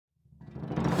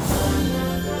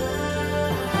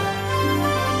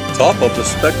Top of the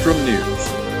Spectrum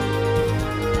News.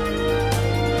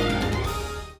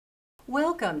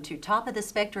 Welcome to Top of the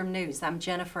Spectrum News. I'm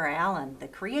Jennifer Allen, the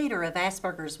creator of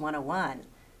Aspergers 101.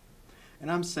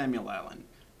 And I'm Samuel Allen,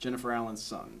 Jennifer Allen's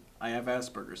son. I have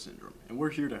Asperger Syndrome, and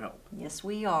we're here to help. Yes,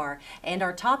 we are. And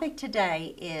our topic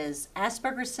today is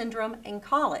Asperger Syndrome in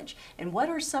college. And what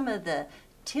are some of the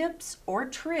tips or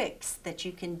tricks that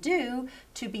you can do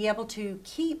to be able to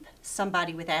keep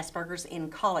somebody with Asperger's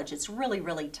in college? It's really,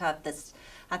 really tough.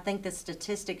 I think the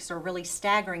statistics are really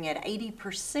staggering at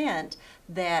 80%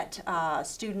 that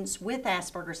students with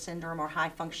Asperger syndrome or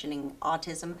high-functioning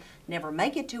autism never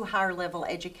make it to higher level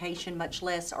education, much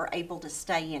less are able to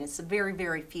stay in. It's very,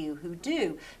 very few who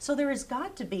do. So there has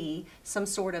got to be some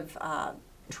sort of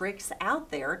tricks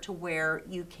out there to where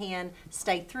you can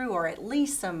stay through, or at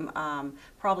least some,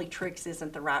 probably tricks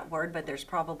isn't the right word, but there's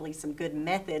probably some good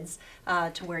methods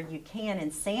to where you can.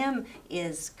 And Sam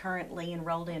is currently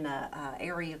enrolled in a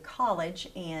area college,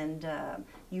 and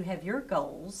you have your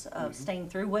goals of staying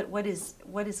through. What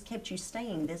has kept you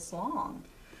staying this long?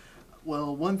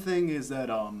 Well, one thing is that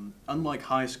unlike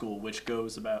high school, which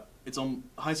goes about,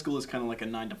 high school is kind of like a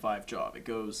 9-to-5 job. It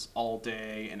goes all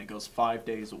day and it goes 5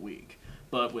 days a week.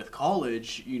 But with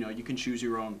college, you can choose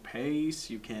your own pace.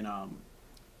 You can,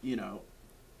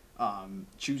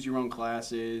 choose your own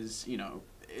classes.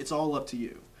 It's all up to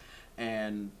you.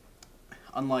 And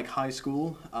unlike high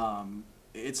school,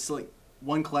 it's like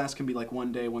one class can be like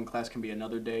one day, one class can be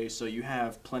another day. So you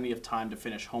have plenty of time to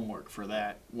finish homework for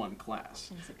that one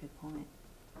class. That's a good point.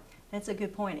 That's a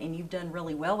good point, and you've done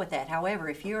really well with that. However,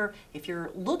 if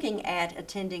you're looking at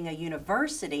attending a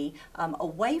university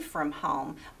away from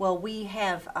home, well, we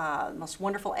have the most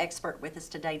wonderful expert with us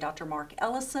today, Dr. Marc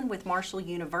Ellison with Marshall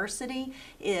University.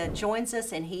 Joins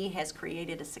us, and he has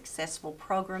created a successful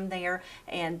program there.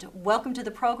 And welcome to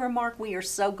the program, Marc. We are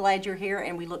so glad you're here,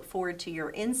 and we look forward to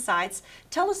your insights.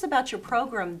 Tell us about your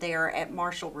program there at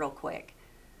Marshall real quick.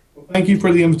 Well, thank you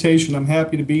for the invitation. I'm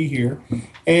happy to be here.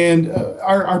 And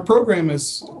our program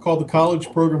is called the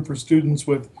College Program for Students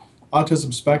with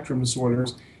Autism Spectrum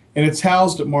Disorders, and it's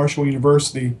housed at Marshall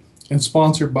University and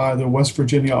sponsored by the West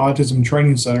Virginia Autism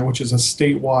Training Center, which is a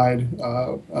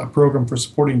statewide program for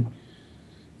supporting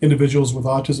individuals with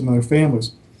autism and their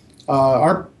families.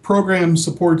 Our program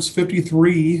supports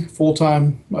 53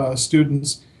 full-time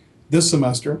students this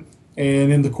semester,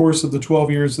 and in the course of the 12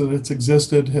 years that it's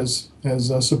existed has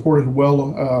supported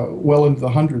well into the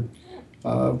 100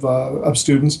 of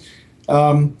students.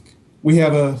 We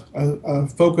have a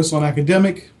focus on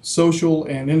academic, social,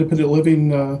 and independent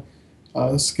living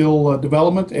skill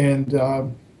development,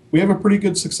 and we have a pretty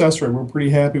good success rate. We're pretty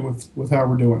happy with how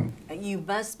we're doing it. You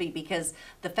must be, because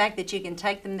the fact that you can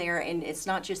take them there and it's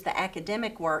not just the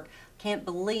academic work. Can't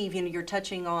believe you're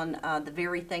touching on the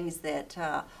very things that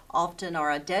often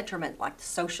are a detriment, like the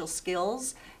social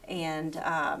skills, and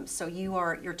so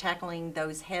you're tackling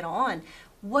those head on.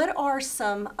 What are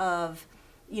some of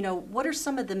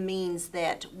the means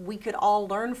that we could all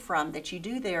learn from that you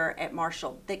do there at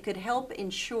Marshall that could help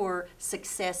ensure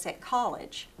success at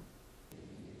college?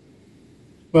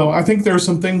 Well, I think there are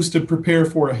some things to prepare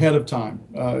for ahead of time,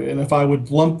 and if I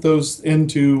would lump those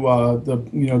into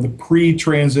the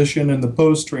pre-transition and the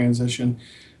post-transition,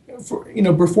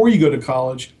 before you go to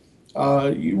college,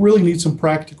 you really need some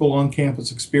practical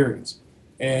on-campus experience,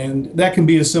 and that can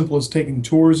be as simple as taking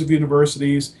tours of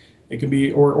universities. It can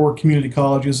be or community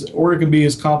colleges, or it can be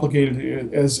as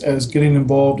complicated as getting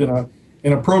involved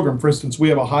in a program. For instance, we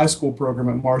have a high school program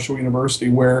at Marshall University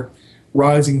where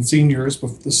rising seniors,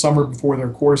 the summer before their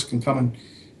course, can come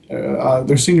and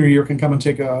their senior year can come and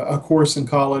take a course in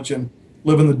college and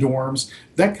live in the dorms.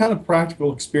 That kind of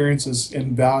practical experience is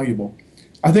invaluable.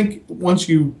 I think once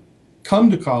you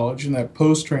come to college in that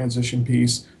post-transition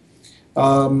piece,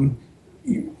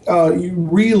 you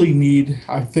really need,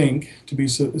 I think, to be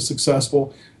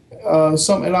successful.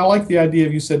 And I like the idea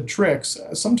of, you said tricks.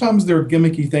 Sometimes there are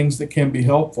gimmicky things that can be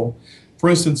helpful. For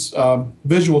instance,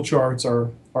 visual charts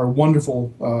are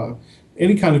wonderful.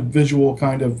 Any kind of visual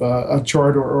kind of a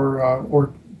chart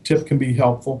or tip can be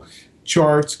helpful.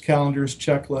 Charts, calendars,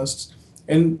 checklists,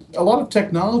 and a lot of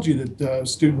technology that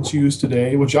students use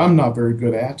today, which I'm not very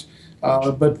good at,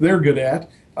 but they're good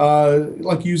at,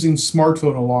 like using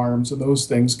smartphone alarms, and those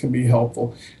things can be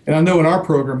helpful. And I know in our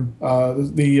program,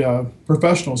 the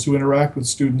professionals who interact with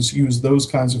students use those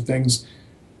kinds of things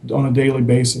on a daily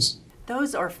basis.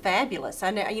 Those are fabulous.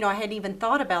 I know, I hadn't even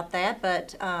thought about that,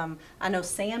 but I know,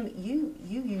 Sam, you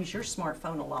use your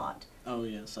smartphone a lot. Oh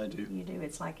yes, I do. You do.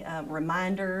 It's like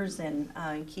reminders and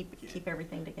keep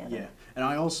everything together. Yeah, and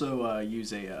I also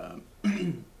use a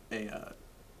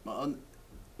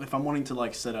if I'm wanting to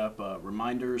like set up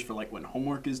reminders for like when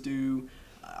homework is due,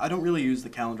 I don't really use the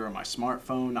calendar on my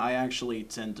smartphone. I actually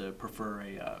tend to prefer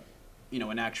a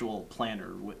an actual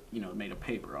planner with made of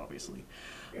paper, obviously.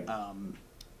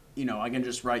 I can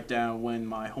just write down when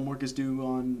my homework is due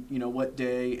on what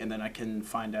day, and then I can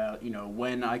find out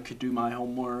when I could do my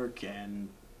homework, and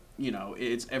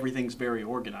everything's very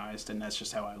organized, and that's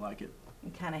just how I like it.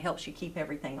 It kind of helps you keep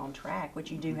everything on track, which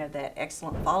you do have that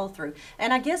excellent follow through.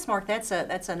 And I guess, Mark, that's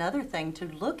another thing to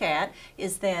look at,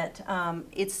 is that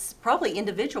it's probably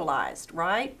individualized,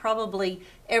 right? Probably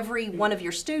every one of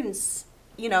your students,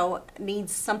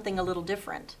 needs something a little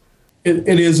different.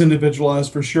 It is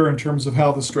individualized for sure in terms of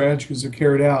how the strategies are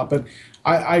carried out. But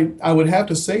I would have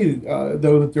to say,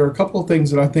 though, that there are a couple of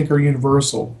things that I think are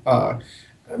universal.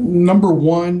 Number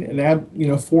one,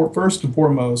 and first and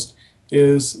foremost,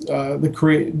 is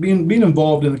being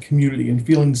involved in the community and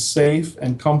feeling safe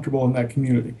and comfortable in that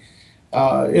community.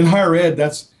 In higher ed,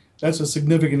 that's a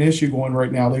significant issue going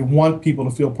right now. They want people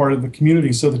to feel part of the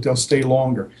community so that they'll stay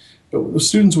longer. But with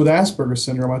students with Asperger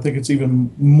syndrome, I think it's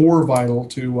even more vital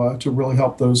to really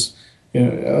help those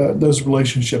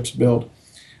relationships build.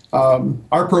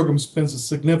 Our program spends a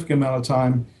significant amount of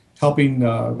time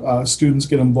helping students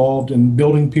get involved in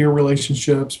building peer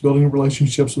relationships, building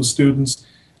relationships with students.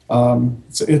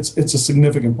 It's a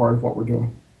significant part of what we're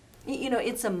doing.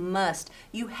 It's a must.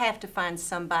 You have to find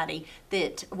somebody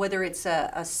that, whether it's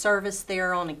a service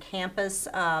there on a campus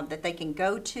that they can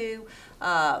go to,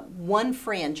 one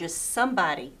friend, just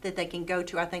somebody that they can go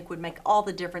to, I think would make all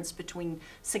the difference between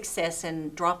success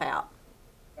and dropout.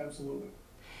 Absolutely.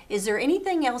 Is there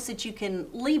anything else that you can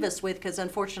leave us with? Because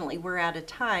unfortunately we're out of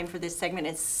time for this segment.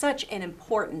 It's such an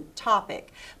important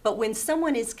topic. But when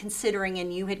someone is considering,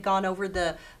 and you had gone over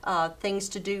the things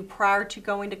to do prior to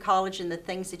going to college and the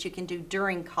things that you can do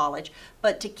during college,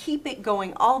 but to keep it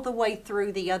going all the way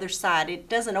through the other side, it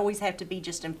doesn't always have to be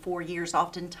just in 4 years.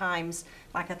 Oftentimes,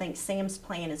 like I think Sam's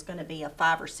plan is going to be a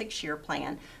 5 or 6 year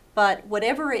plan. But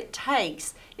whatever it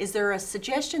takes, is there a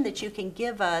suggestion that you can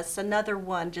give us, another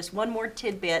one, just one more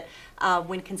tidbit,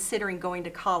 when considering going to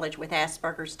college with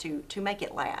Asperger's to make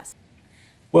it last?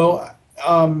 Well,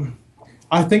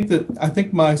 I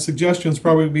think my suggestion is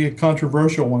probably be a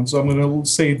controversial one, so I'm going to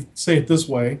say it this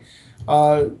way: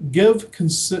 give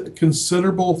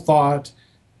considerable thought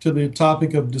to the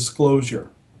topic of disclosure.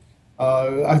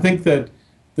 I think that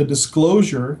the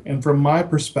disclosure, and from my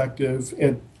perspective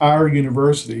at our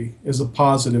university, is a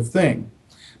positive thing.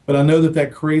 But I know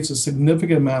that creates a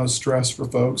significant amount of stress for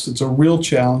folks. It's a real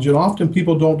challenge, and often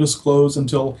people don't disclose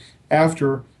until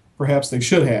after perhaps they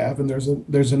should have, and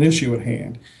there's an issue at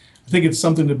hand. I think it's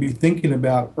something to be thinking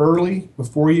about early,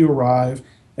 before you arrive,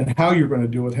 and how you're going to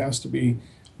do it has to be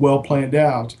well planned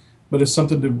out. But it's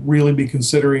something to really be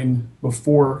considering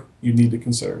before you need to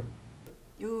consider it.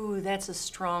 That's a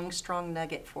strong, strong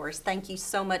nugget for us. Thank you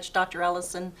so much, Dr.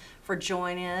 Ellison, for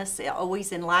joining us.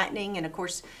 Always enlightening, and of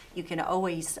course, you can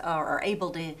always are able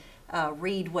to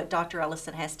read what Dr.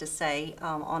 Ellison has to say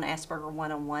on Asperger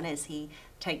 101 as he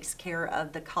takes care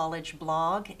of the college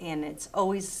blog, and it's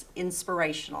always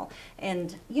inspirational.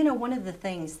 And one of the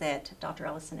things that Dr.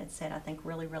 Ellison had said, I think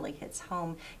really, really hits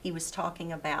home. He was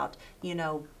talking about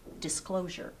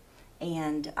disclosure,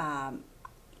 and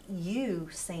you,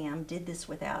 Sam, did this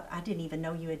without, I didn't even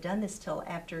know you had done this till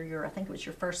after I think it was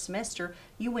your first semester.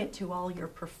 You went to all your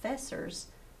professors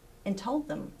and told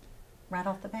them right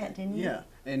off the bat, didn't you? Yeah,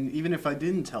 and even if I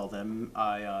didn't tell them,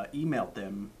 I emailed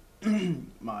them I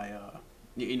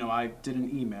did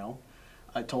an email.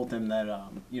 I told them that,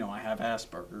 I have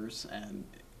Asperger's, and,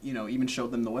 even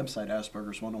showed them the website,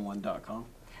 aspergers101.com.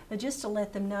 But just to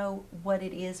let them know what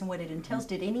it is and what it entails,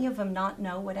 did any of them not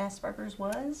know what Asperger's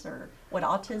was, or what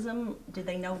autism, did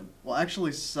they know? Well,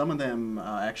 actually, some of them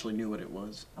actually knew what it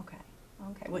was. Okay.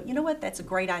 Well, you know what? That's a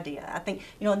great idea. I think,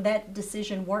 and that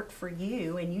decision worked for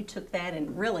you, and you took that,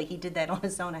 and really, he did that on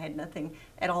his own. I had nothing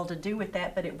at all to do with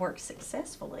that, but it worked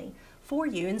successfully for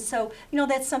you. And so,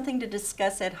 that's something to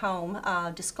discuss at home.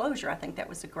 Disclosure, I think that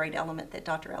was a great element that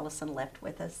Dr. Ellison left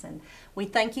with us. And we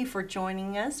thank you for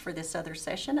joining us for this other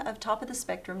session of Top of the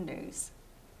Spectrum News.